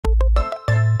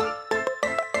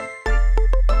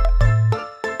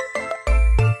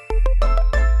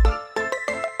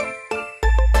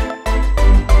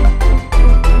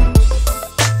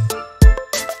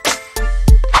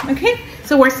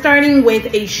starting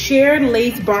with a shared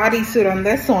lace bodysuit on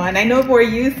this one. I know we're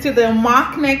used to the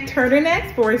mock neck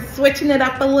turtlenecks, but we're switching it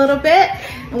up a little bit.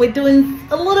 And we're doing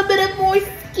a little bit of more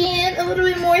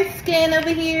skin, over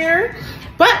here.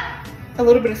 But a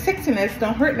little bit of sexiness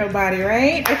don't hurt nobody,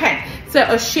 right? Okay, so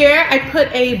a sheer, I put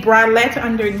a bralette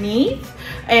underneath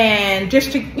and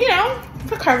just to, you know,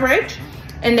 for coverage.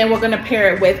 And then we're gonna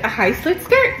pair it with a high slit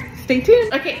skirt. Stay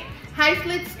tuned. Okay, high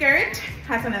slit skirt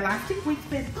has an elastic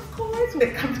waistband, of course,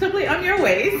 with comfortably on your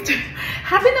waist.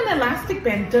 Having an elastic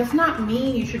band does not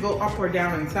mean you should go up or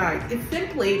down in size. It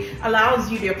simply allows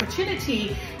you the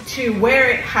opportunity to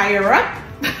wear it higher up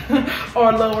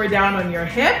or lower down on your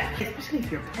hip. Especially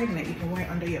if you're pregnant, you can wear it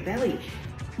under your belly.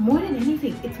 More than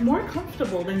anything, it's more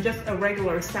comfortable than just a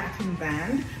regular satin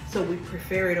band. So we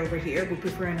prefer it over here. We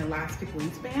prefer an elastic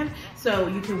waistband. So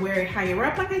you can wear it higher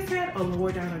up, like I said, or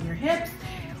lower down on your hips.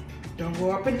 Don't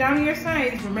go up and down your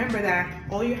size. Remember that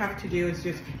all you have to do is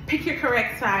just pick your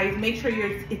correct size, make sure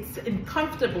it's in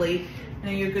comfortably, and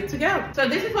then you're good to go. So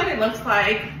this is what it looks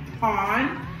like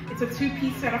on. It's a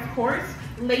two-piece set, of course.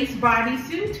 Lace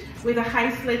bodysuit with a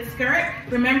high slit skirt.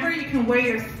 Remember, you can wear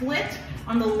your slit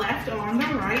on the left or on the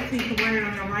right, so you can wear it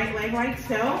on your right leg like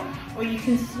so, or you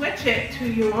can switch it to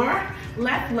your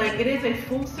left leg. It is a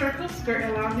full circle skirt,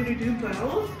 allows you to do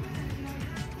both.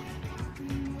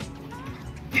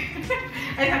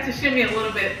 I have to shimmy a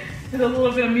little bit. There's a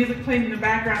little bit of music playing in the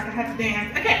background, so I have to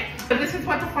dance. Okay, so this is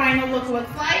what the final look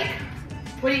looks like.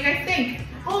 What do you guys think?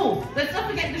 Oh, let's not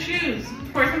forget the shoes.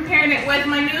 Of course, I'm pairing it with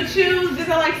my new shoes. These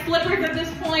are like slippers at this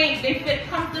point. They fit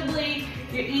comfortably.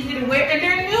 They're easy to wear, and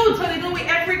they're nude, so they go with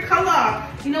every color.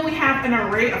 You know, we have an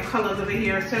array of colors over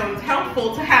here, so it's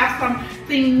helpful to have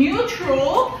something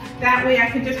neutral. That way I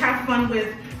can just have fun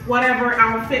with whatever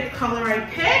outfit color I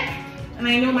pick. And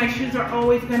I know my shoes are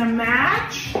always gonna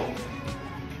match.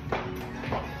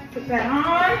 Put that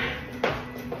on,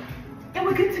 and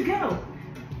we're good to go.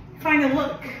 Final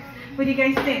look. What do you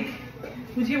guys think?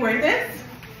 Would you wear this?